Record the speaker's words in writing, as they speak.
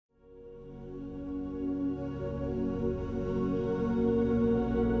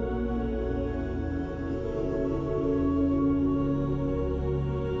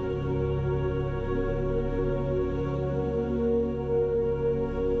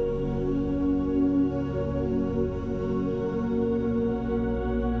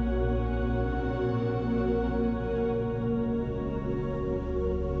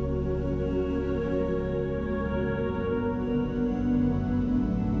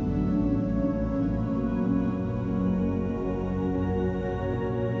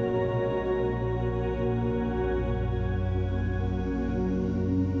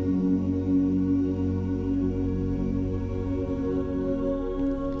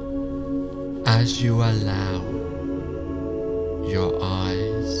as you allow your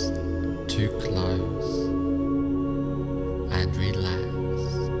eyes to close and relax.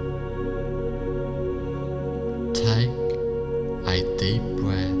 Take a deep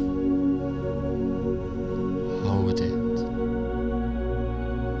breath, hold it,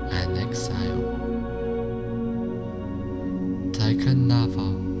 and exhale. Take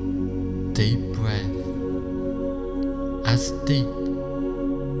another deep breath, as deep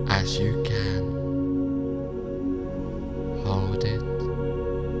as you can. Hold it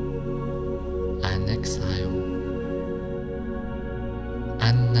and exhale.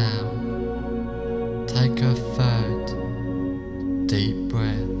 And now take a third deep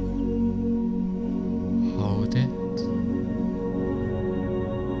breath. Hold it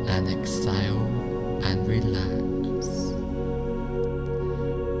and exhale and relax.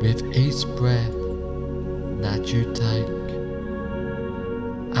 With each breath that you take,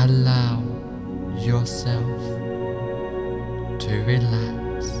 allow yourself to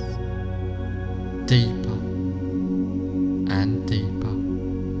relax deeper and deeper.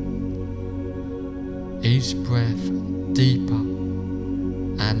 Each breath deeper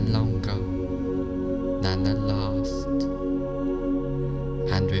and longer than the last.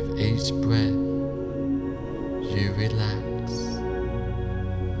 And with each breath you relax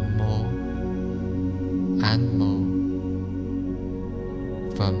more and more.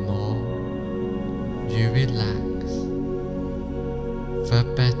 The more you relax, the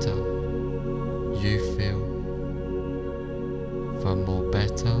better you feel. The more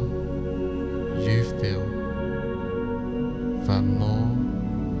better you feel, the more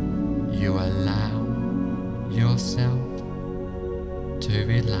you allow yourself to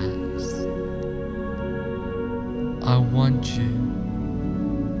relax. I want you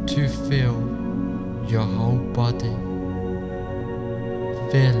to feel your whole body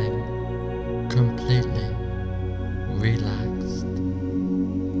feeling completely relaxed,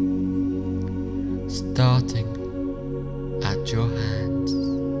 starting at your hands.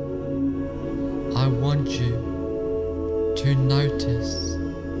 I want you to notice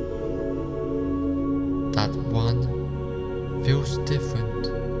that one feels different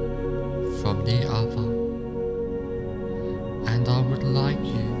from the other, and I would like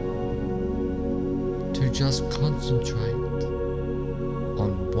you to just concentrate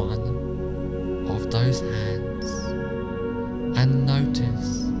on one of those hands and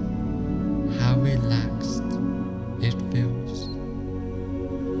notice how relaxed it feels.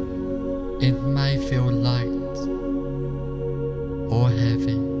 It may feel light or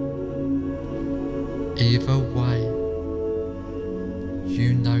heavy. Either way,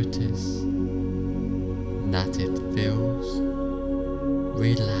 you notice that it feels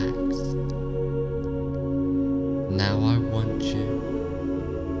relaxed. Now I want you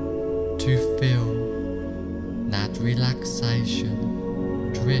to feel that relaxation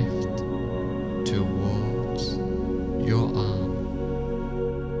drift towards your arm,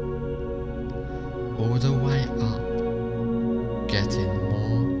 all the way up, getting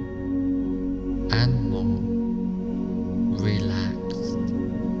more and more relaxed.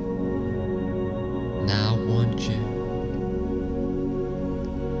 Now I want you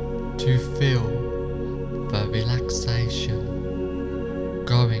to feel the relaxation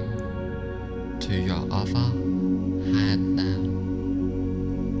going to your other hand now,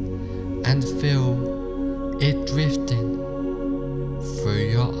 and feel it drifting through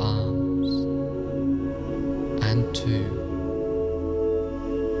your arms and to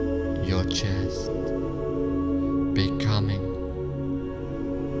your chest, becoming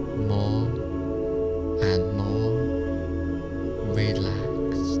more and more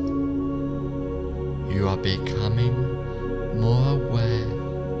relaxed. You are becoming more aware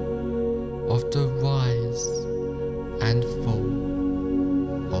of the rise and fall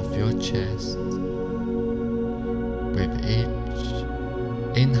of your chest with each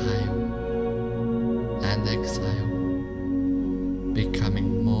inhale and exhale, becoming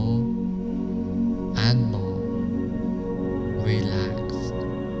more and more relaxed.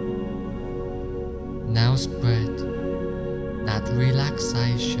 Now spread that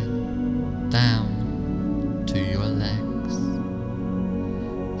relaxation down to your legs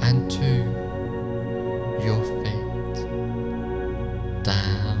and to your feet,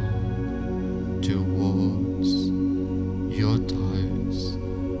 down towards your toes,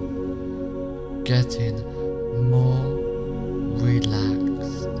 getting more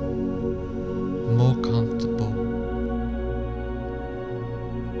relaxed, more comfortable.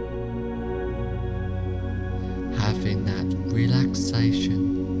 Having that relaxation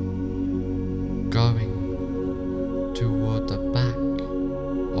going toward the back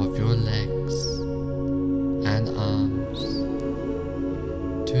of your legs,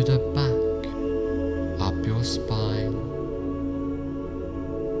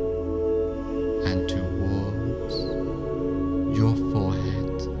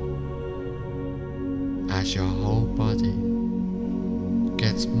 as your whole body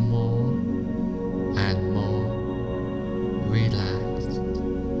gets more and more relaxed,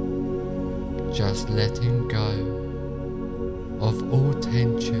 just letting go of all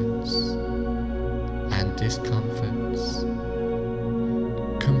tensions and discomforts,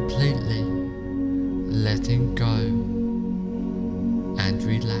 completely letting go and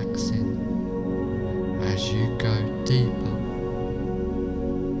relaxing as you go deeper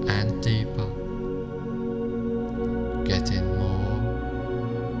and deeper, getting more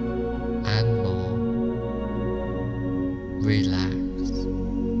and more relaxed,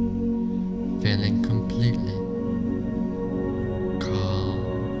 feeling completely calm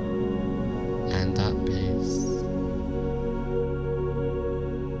and at peace.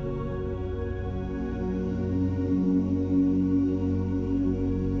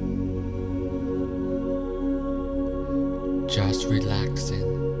 Just relaxing,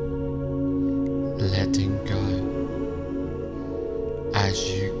 letting go as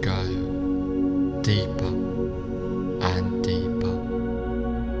you go deeper and deeper.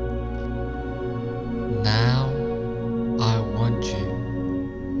 Now I want you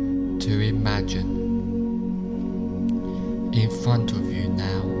to imagine in front of you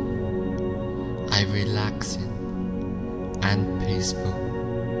now a relaxing and peaceful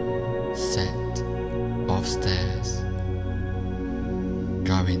set of stairs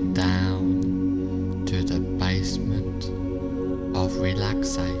going down to the basement of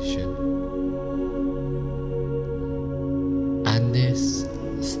relaxation. And this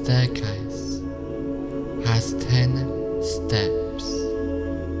staircase has 10 steps,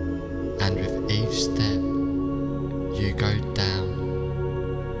 and with each step you go down,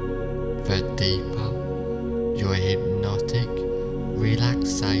 the deeper your hypnotic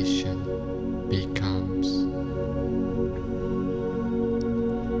relaxation becomes.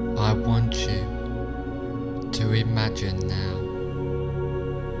 I want you to imagine now,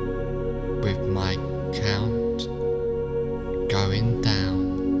 with my count going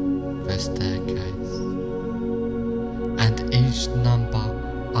down the staircase, and each number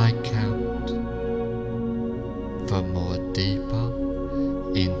I count, the more deeper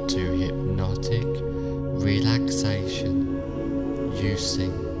into hypnotic relaxation you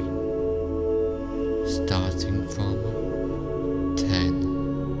sink, starting from 10.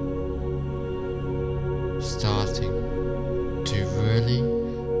 Starting to really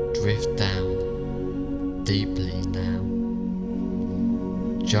drift down deeply now,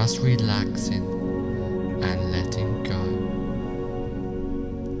 just relaxing and letting go.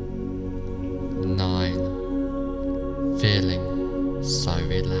 9. Feeling so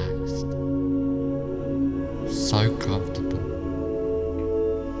relaxed, so comfortable,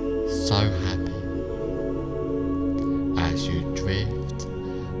 so happy as you drift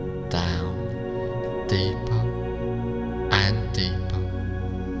down deeper and deeper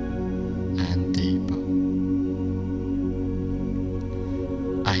and deeper.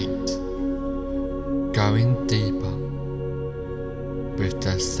 8. Going deeper with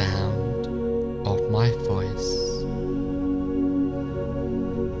the sound of my voice.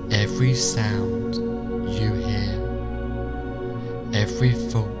 Every sound you hear, every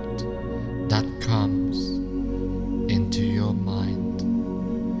thought that comes into your mind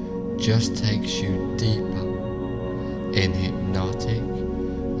just takes you deeper in hypnotic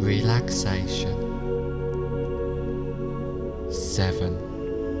relaxation. 7.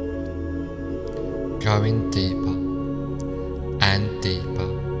 Going deeper and deeper,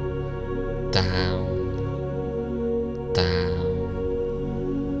 down, down,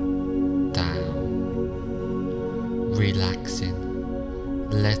 down, relaxing,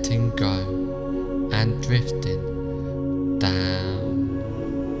 letting go and drifting down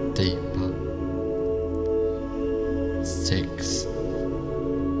deeper. 6.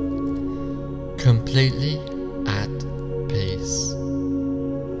 Completely at peace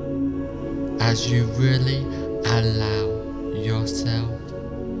as you really allow yourself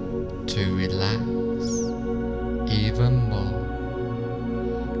to relax even more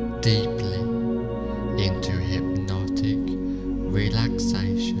deeply into hypnotic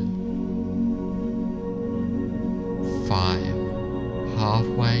relaxation. 5.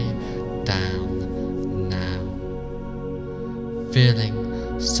 Halfway down now, feeling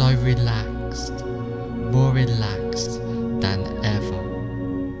so relaxed, more relaxed than ever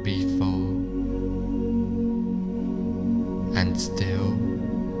before, and still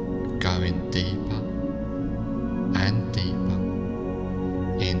going deeper and deeper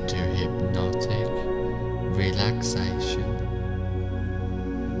into hypnotic relaxation.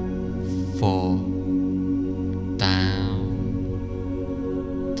 4. Down,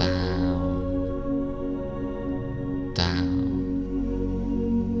 down,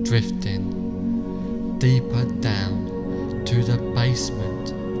 drifting deeper down to the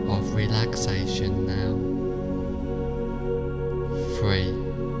basement of relaxation now.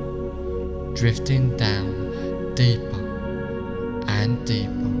 3. Drifting down deeper and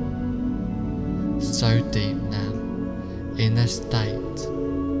deeper, so deep now, in a state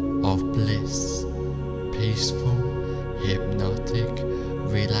of bliss, peaceful, hypnotic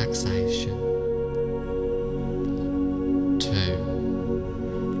relaxation. 2.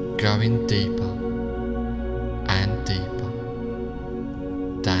 Going deeper and deeper,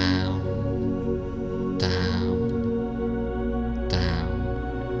 down, down, down,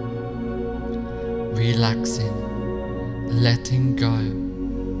 relaxing, letting go,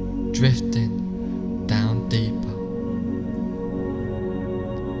 drifting down deeper.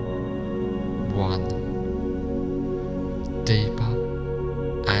 1. Deeper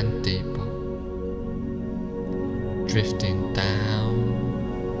and deeper, drifting down,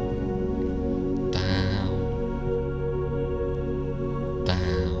 down,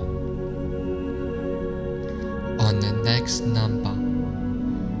 down. On the next number,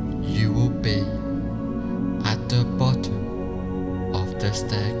 you will be at the bottom of the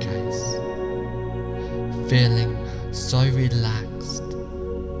staircase, feeling so relaxed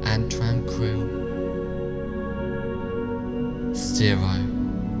and tranquil. 0.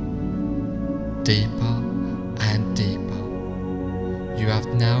 Deeper and deeper. You have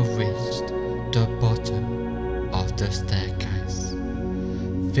now reached the bottom of the staircase,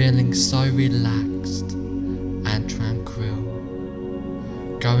 feeling so relaxed and tranquil,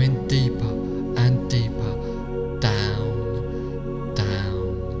 going deeper and deeper, down,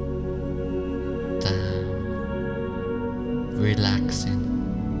 down, down, relaxing,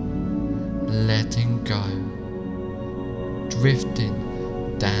 letting go, drifting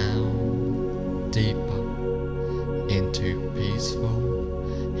down deeper into peaceful,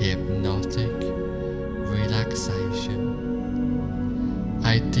 hypnotic relaxation,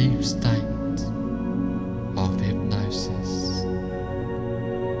 a deep state of hypnosis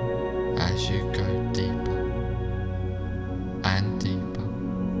as you go deeper and deeper.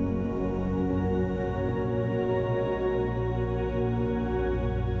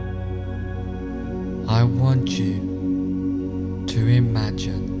 I want you to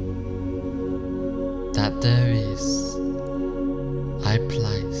imagine that there is a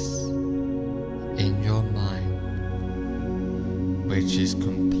place in your mind which is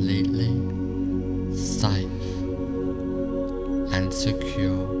completely safe and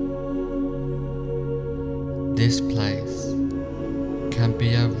secure. This place can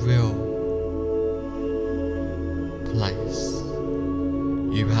be a real place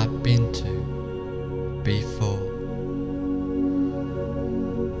you have been to before,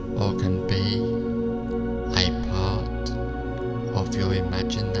 or can be a part of your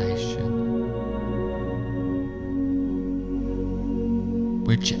imagination.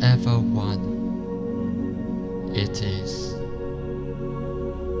 Whichever one it is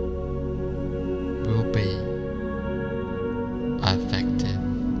will be effective.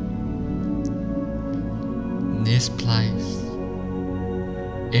 This place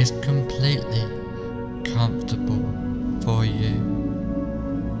is completely comfortable for you,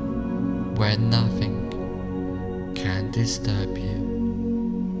 where nothing can disturb you.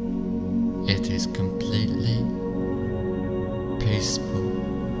 It is completely peaceful,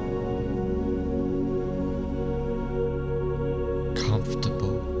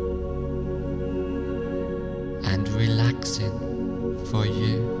 comfortable, and relaxing for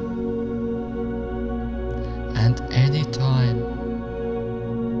you. And anytime,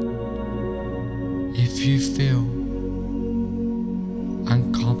 if you feel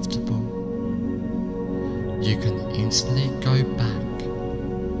uncomfortable, you can instantly go back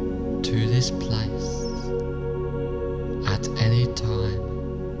to this place at any time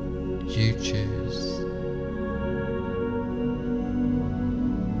you choose.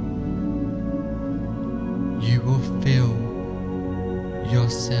 You will feel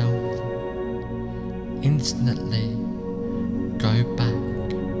yourself instantly go back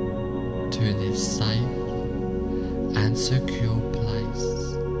to this safe and secure place.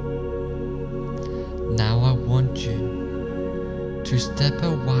 Now I want you to step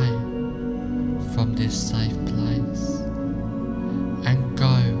away from this safe place and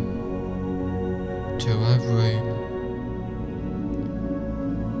go to a room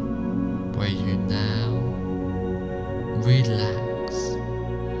where you now relax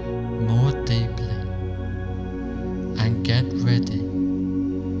more deeply and get ready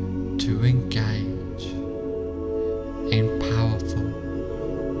to engage in powerful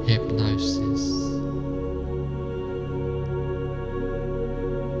hypnosis.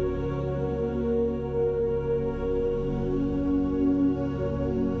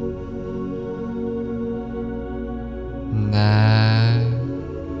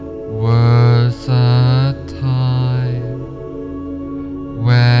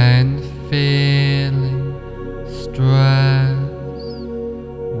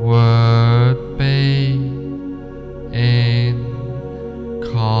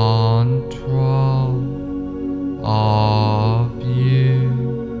 control of you,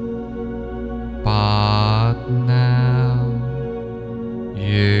 but now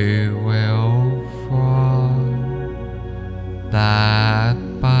you will throw that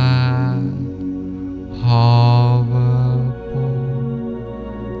bad, horrible,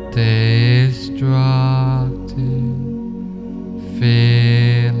 destructive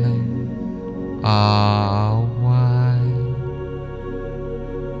feeling away.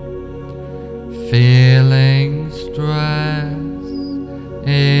 Feeling stress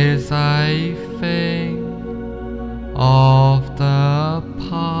is a thing of the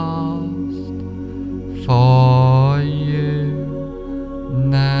past for you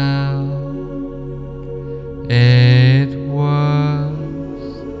now. It was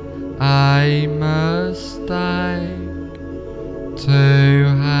a mistake to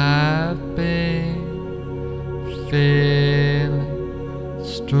have been feeling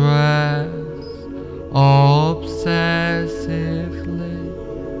stress obsessively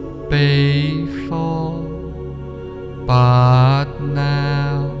before, but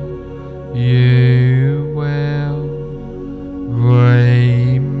now you will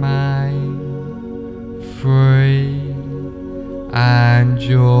remain free and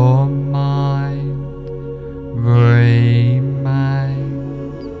your mind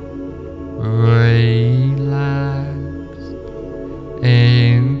remains relaxed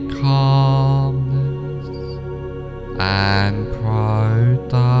in calmness and productive.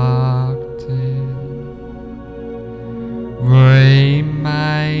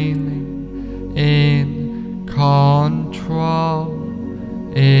 Remaining in control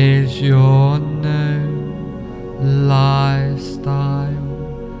is your new lifestyle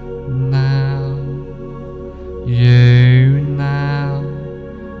now. You now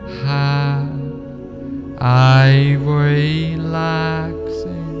have a relaxing,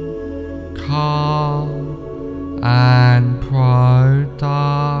 calm and productive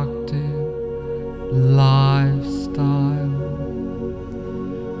lifestyle.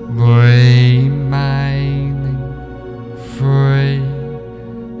 Remaining free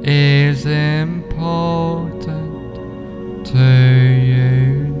is important to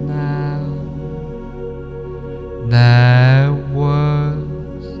you now. There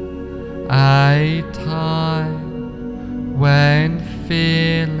was a time when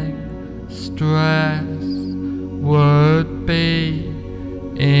feeling stress would be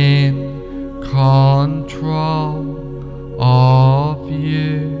in control of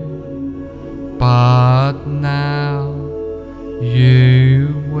you, but now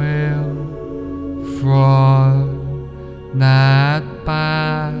you will throw that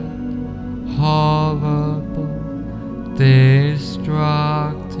bad, horrible,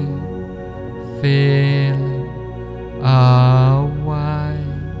 destructive feeling away.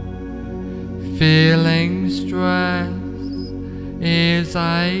 Feeling stress is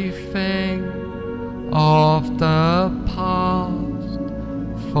a thing of the past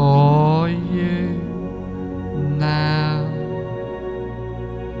for you now.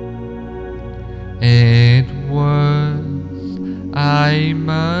 It was a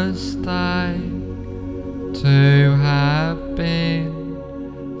mistake to have been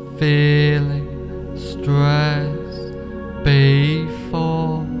feeling stress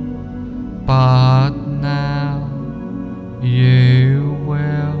before, but now you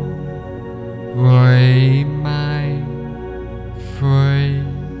will remain free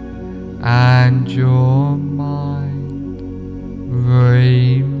and your mind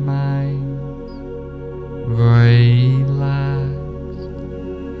remains relaxed,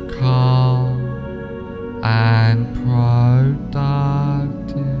 calm and productive.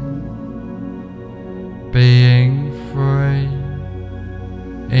 Being free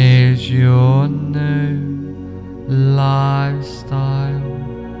is your new lifestyle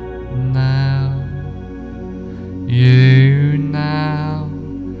now. You now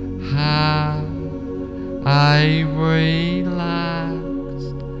have a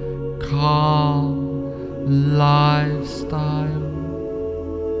relaxed, calm lifestyle,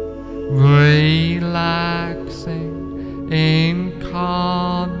 relaxing in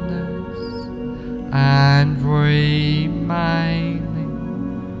calmness and remaining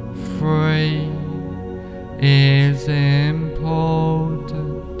free is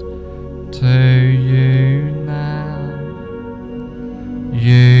important to you now.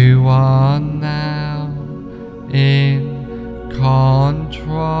 You are now in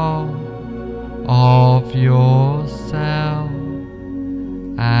control of yourself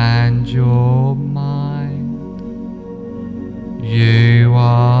and your mind. You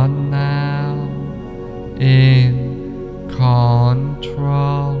are now in control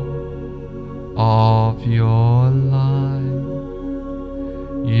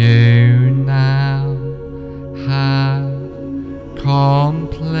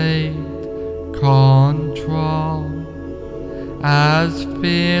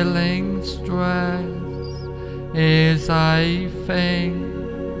feeling stress is a thing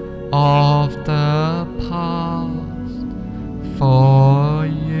of the past for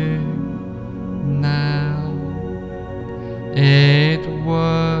you now. It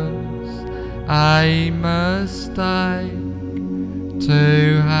was a mistake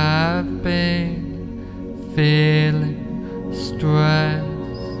to have been feeling stress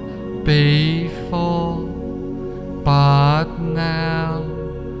before, but now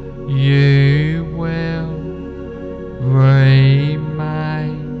you will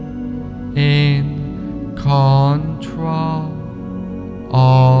remain in control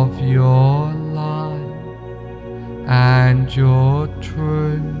of your life and your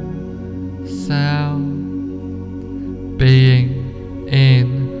true self. Being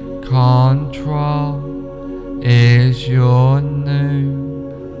in control is your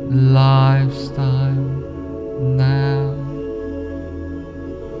new lifestyle now.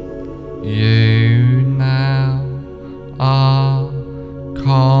 You now are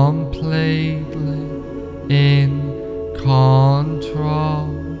completely in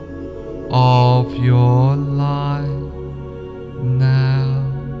control of your life now.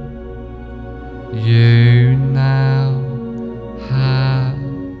 You now have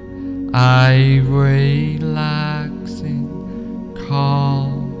a relaxing,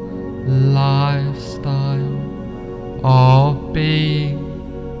 calm lifestyle of being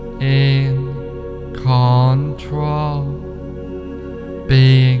in control.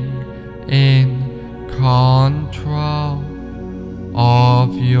 Being in control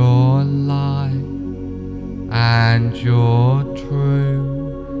of your life and your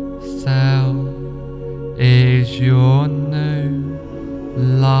true self is your new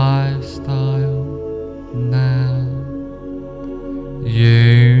lifestyle now.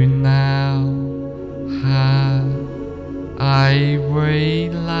 You now have a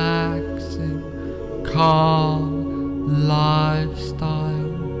relaxing, calm lifestyle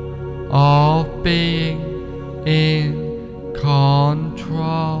of being in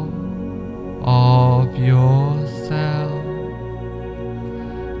control of yourself.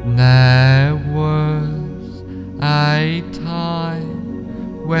 There was a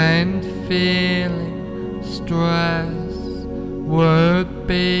time when feeling stress would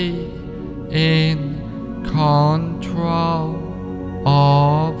be in control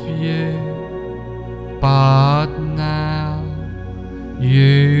of you, but now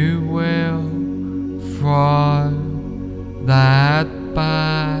you will throw that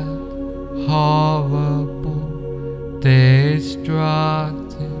bad, horrible,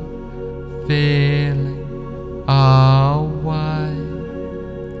 destructive feeling away.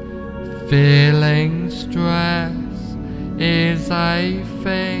 Feeling stress is a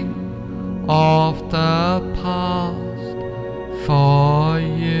thing of the past for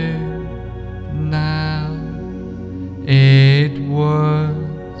you now. It was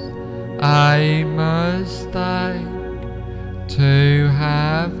a mistake to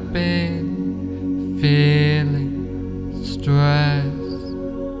have been feeling stress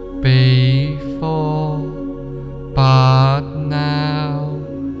before, but now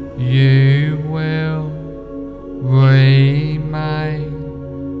you will remain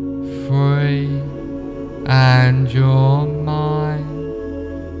free and your mind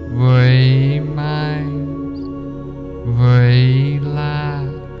remains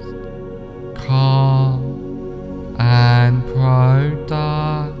relaxed, calm and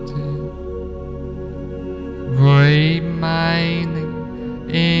productive. Remaining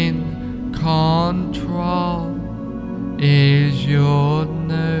in control is your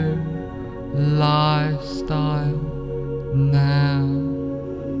new lifestyle now.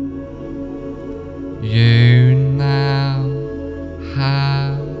 You now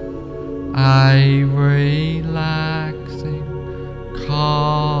have a relaxing,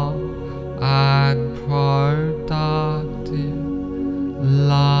 calm and productive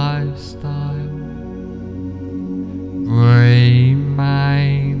lifestyle.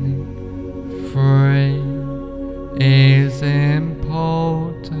 Remaining free is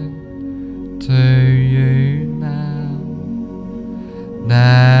important to you now.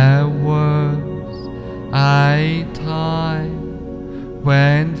 There was a time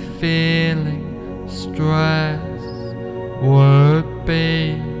when feeling stress would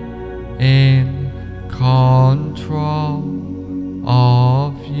be in control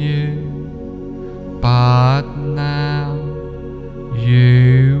of you, but now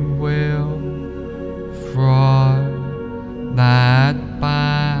you will throw that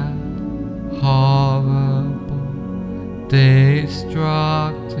bad, horrible,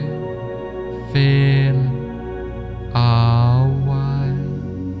 destructive feeling away.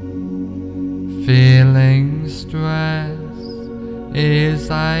 Feeling stress is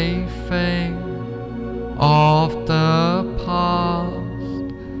a thing of the past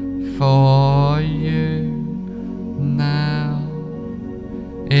for you now.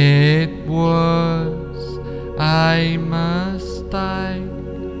 It was a mistake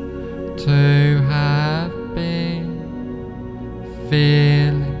to have been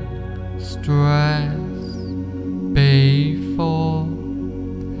feeling stress before,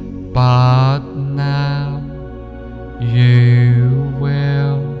 but now you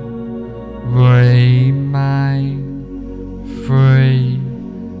will remain free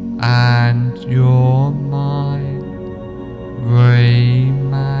and your mind remains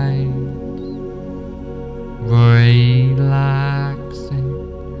relaxing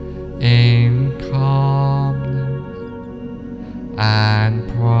in calmness and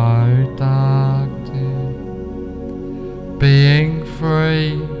productive. Being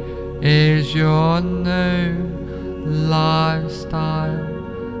free is your new lifestyle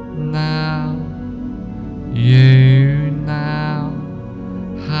now. You now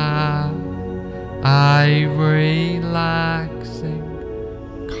have a relaxing,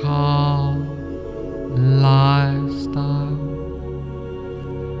 calm lifestyle.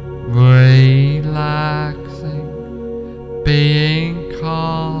 Relaxing, being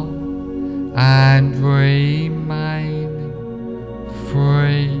calm and remaining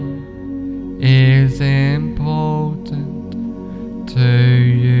free is important to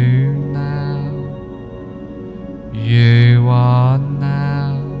you now. You are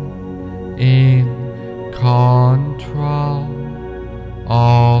now in control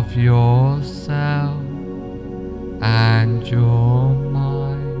of yourself and your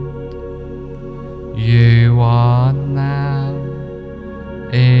mind. You are now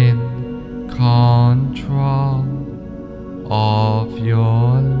in control of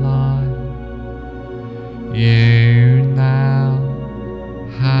your life. You now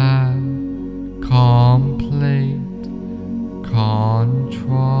have complete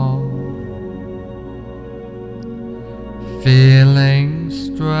control. Feeling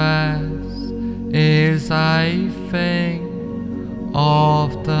stress is a thing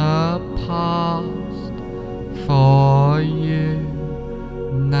of the past for you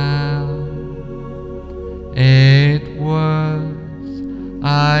now. It was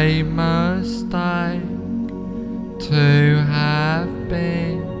a mistake to have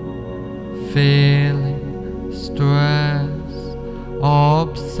been feeling stress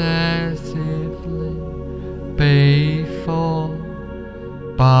obsessively before,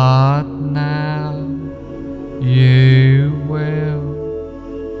 but now you will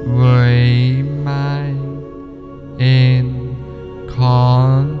remain in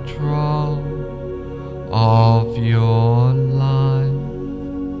control of your life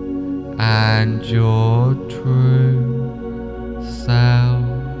and your true self.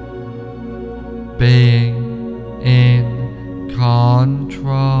 Being in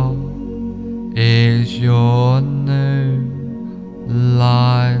control is your new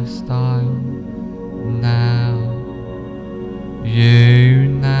lifestyle now. You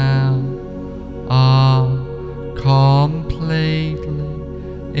now are completely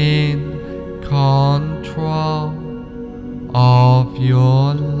in control of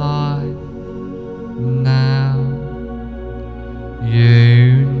your life now.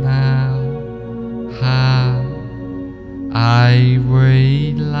 You now have a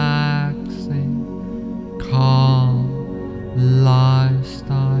relaxing, calm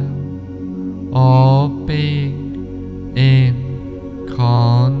lifestyle of being in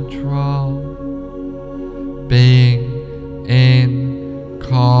control. Being in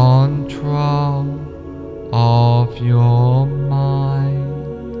control of your mind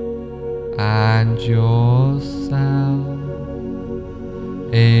and yourself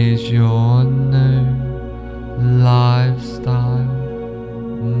is your new lifestyle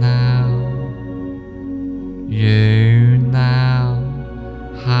now. You now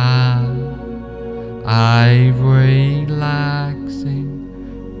have a relaxing,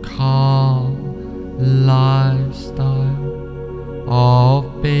 calm lifestyle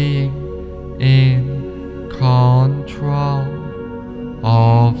of being in control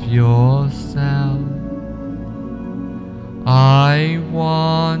of yourself. I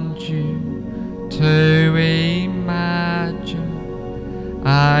want you to imagine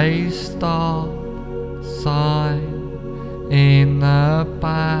a stop sign in the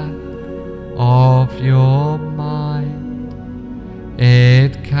back of your mind.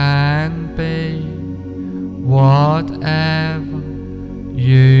 It can be whatever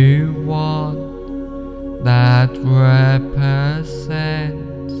you want that represents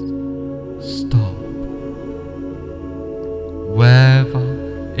stop.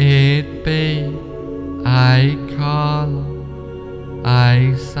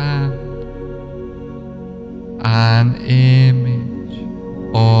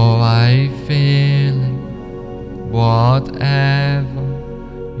 a feeling, whatever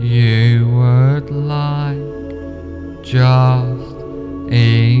you would like. Just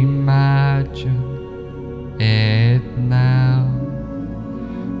imagine it now,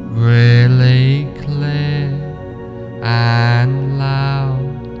 really clear and loud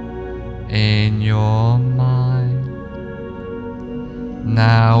in your mind.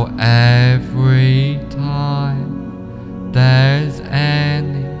 Now every time there's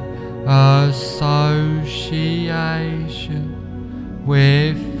any association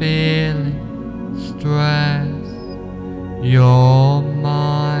with feeling stress, your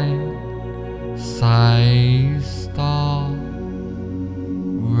mind says stop,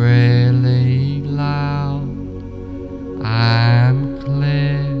 really loud and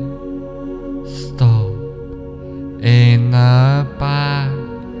clear. Stop in the back,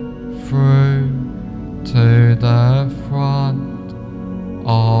 through to the front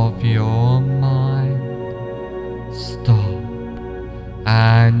of your mind. Stop,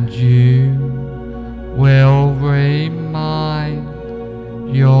 and you will remind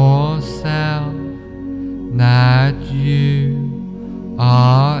yourself that you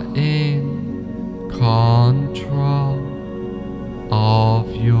are in control of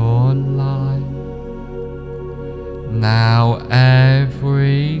your life. Now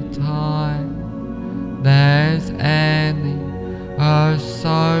every time there's any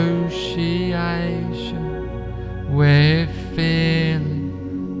association with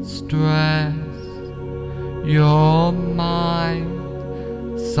feeling stress, your mind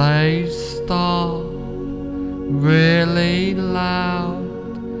says stop, really loud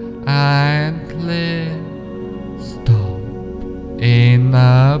and clear. Stop in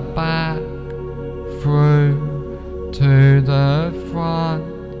the back, through to the front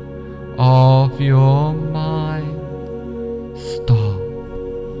of your mind. Stop,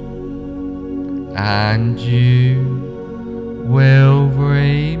 and you will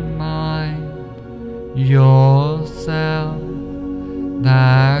remind yourself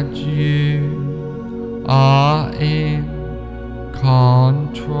that you are in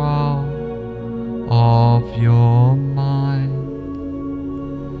control of your mind.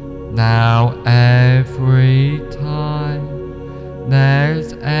 Now every time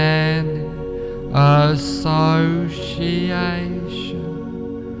there's any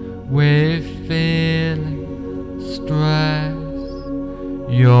association with feeling stress,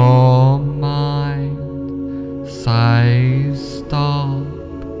 your mind says stop,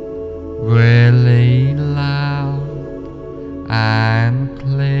 really loud and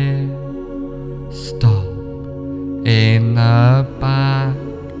clear. Stop in the back,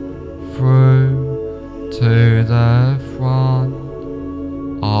 through to the front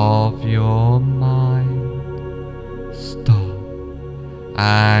of your mind. Stop,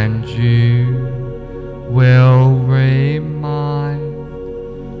 and you will remind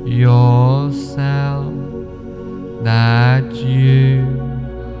yourself that you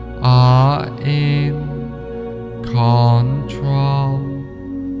are in control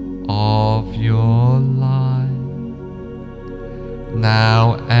of your life.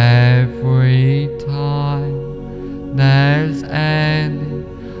 Now every time there's any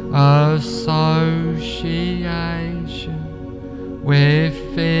association with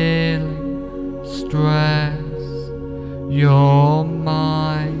feeling stress, your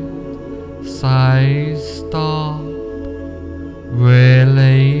mind says stop,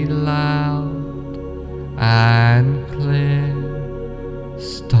 really loud and clear.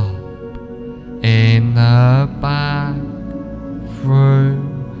 Stop in the back, through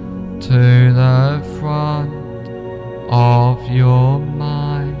to the front of your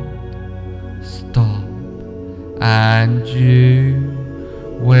mind. Stop, and you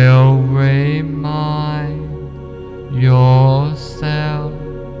will remind yourself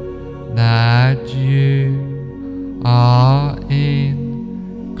that you are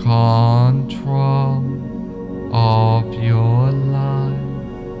in control of your life.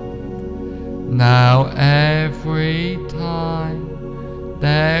 Now every time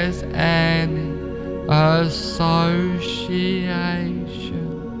there's any association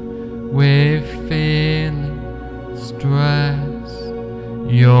with feeling stress,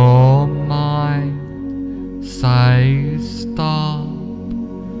 your mind says stop,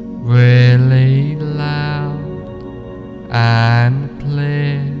 really loud and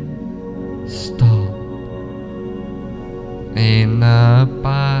clear. Stop in the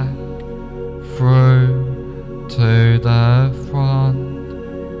back, through to the front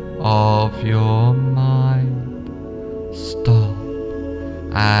of your mind. Stop,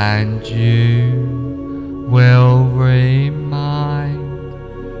 and you will remind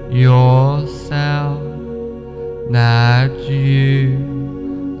yourself that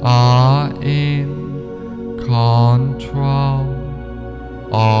you are in control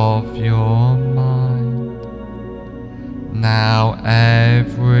of your mind. Now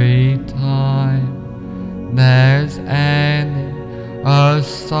every time there's any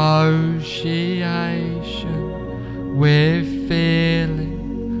association with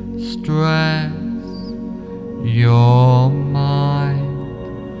feeling stress, your mind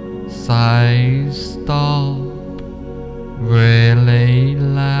says stop really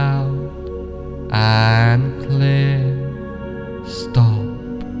loud and clear. Stop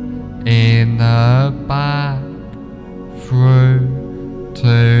in the back, through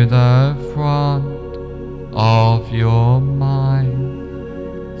to the front of your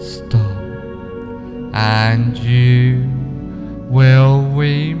mind. Stop, and you will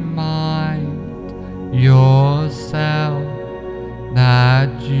remind yourself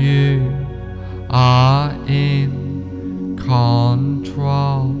that you are in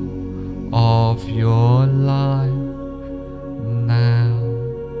control of your life now.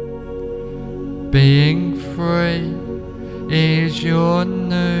 Being free is your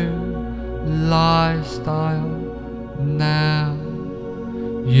new lifestyle now.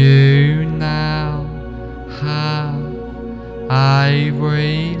 You now have a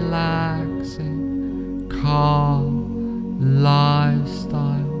relaxing, calm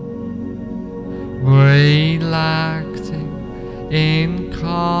lifestyle. Relaxing in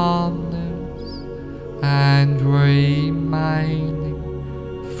calmness and remaining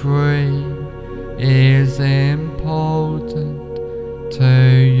free is important to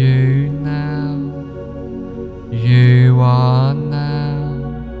you now. You are now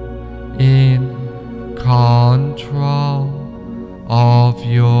in control of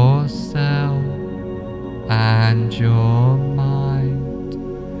yourself and your mind.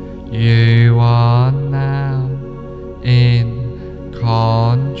 You are now in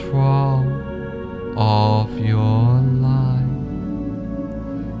control of your life.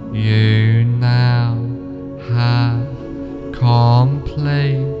 You now have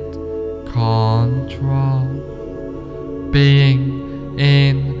complete control. Being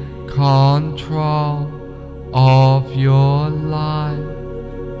in control of your life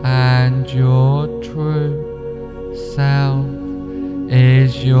and your true self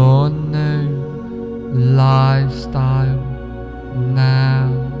is your new lifestyle now.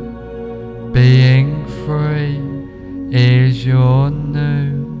 Being free is your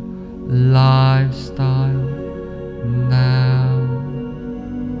new lifestyle now.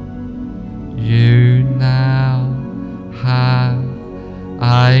 You now have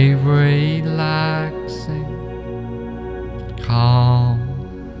a relaxing, calm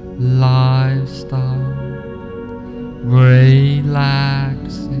lifestyle. Relaxing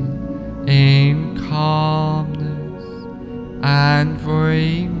in calmness and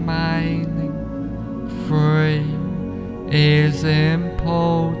remaining free is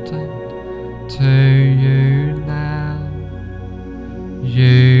important to you now.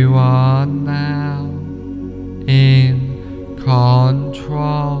 You are now in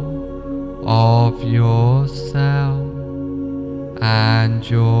control of yourself and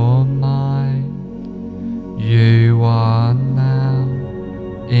your mind. You are now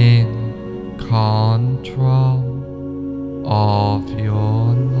in control of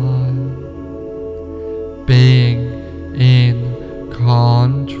your life. Being in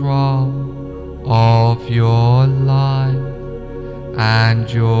control of your life and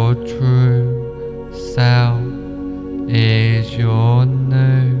your true self is your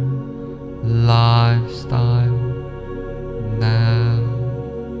new lifestyle now.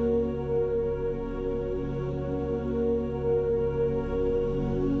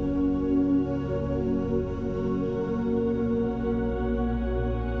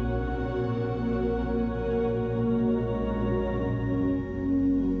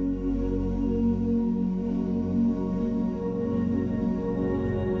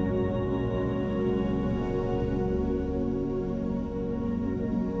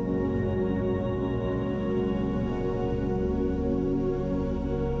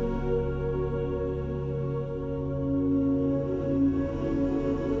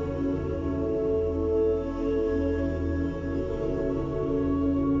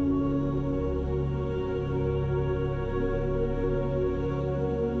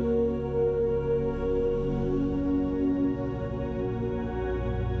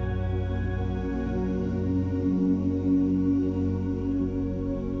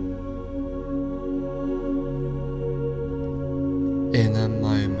 In a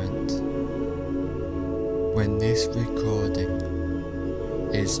moment, when this recording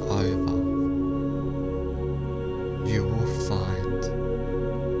is over, you will find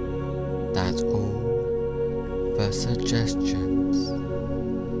that all the suggestions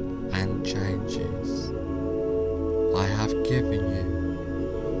and changes I have given you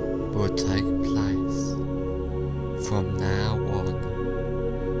will take place from now on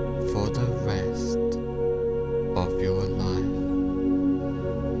for the rest of your life,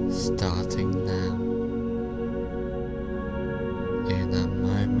 starting now. In a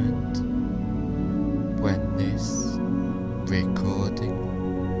moment, when this recording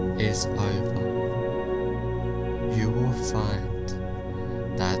is over, you will find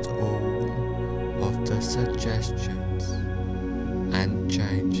that all of the suggestions and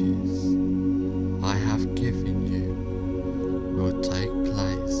changes I have given you will take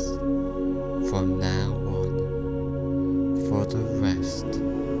place from now on for the rest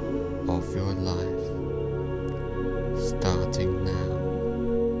of your life, starting now.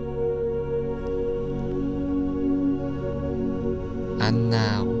 And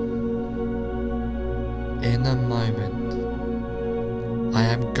now, in a moment, I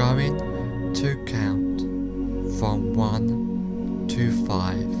am going to count from 1 to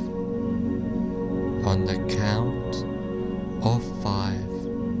 5. On the count of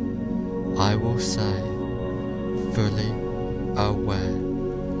 5, I will say fully aware,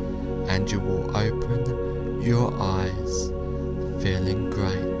 and you will open your eyes feeling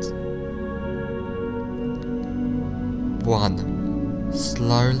great. 1.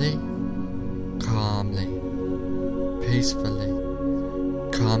 Slowly, calmly, peacefully,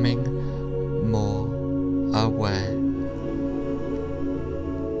 becoming more aware.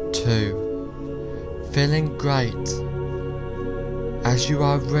 2. Feeling great as you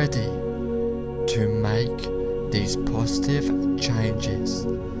are ready to make these positive changes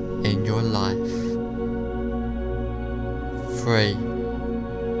in your life. 3.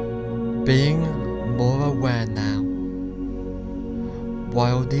 Being more aware now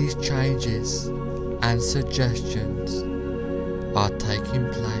while these changes and suggestions are taking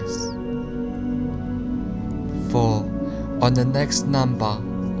place. 4. On the next number,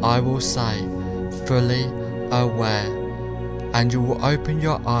 I will say fully aware, and you will open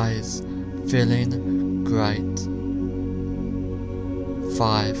your eyes feeling great.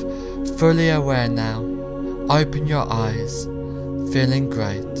 5. Fully aware now, open your eyes feeling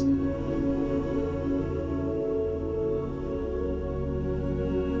great.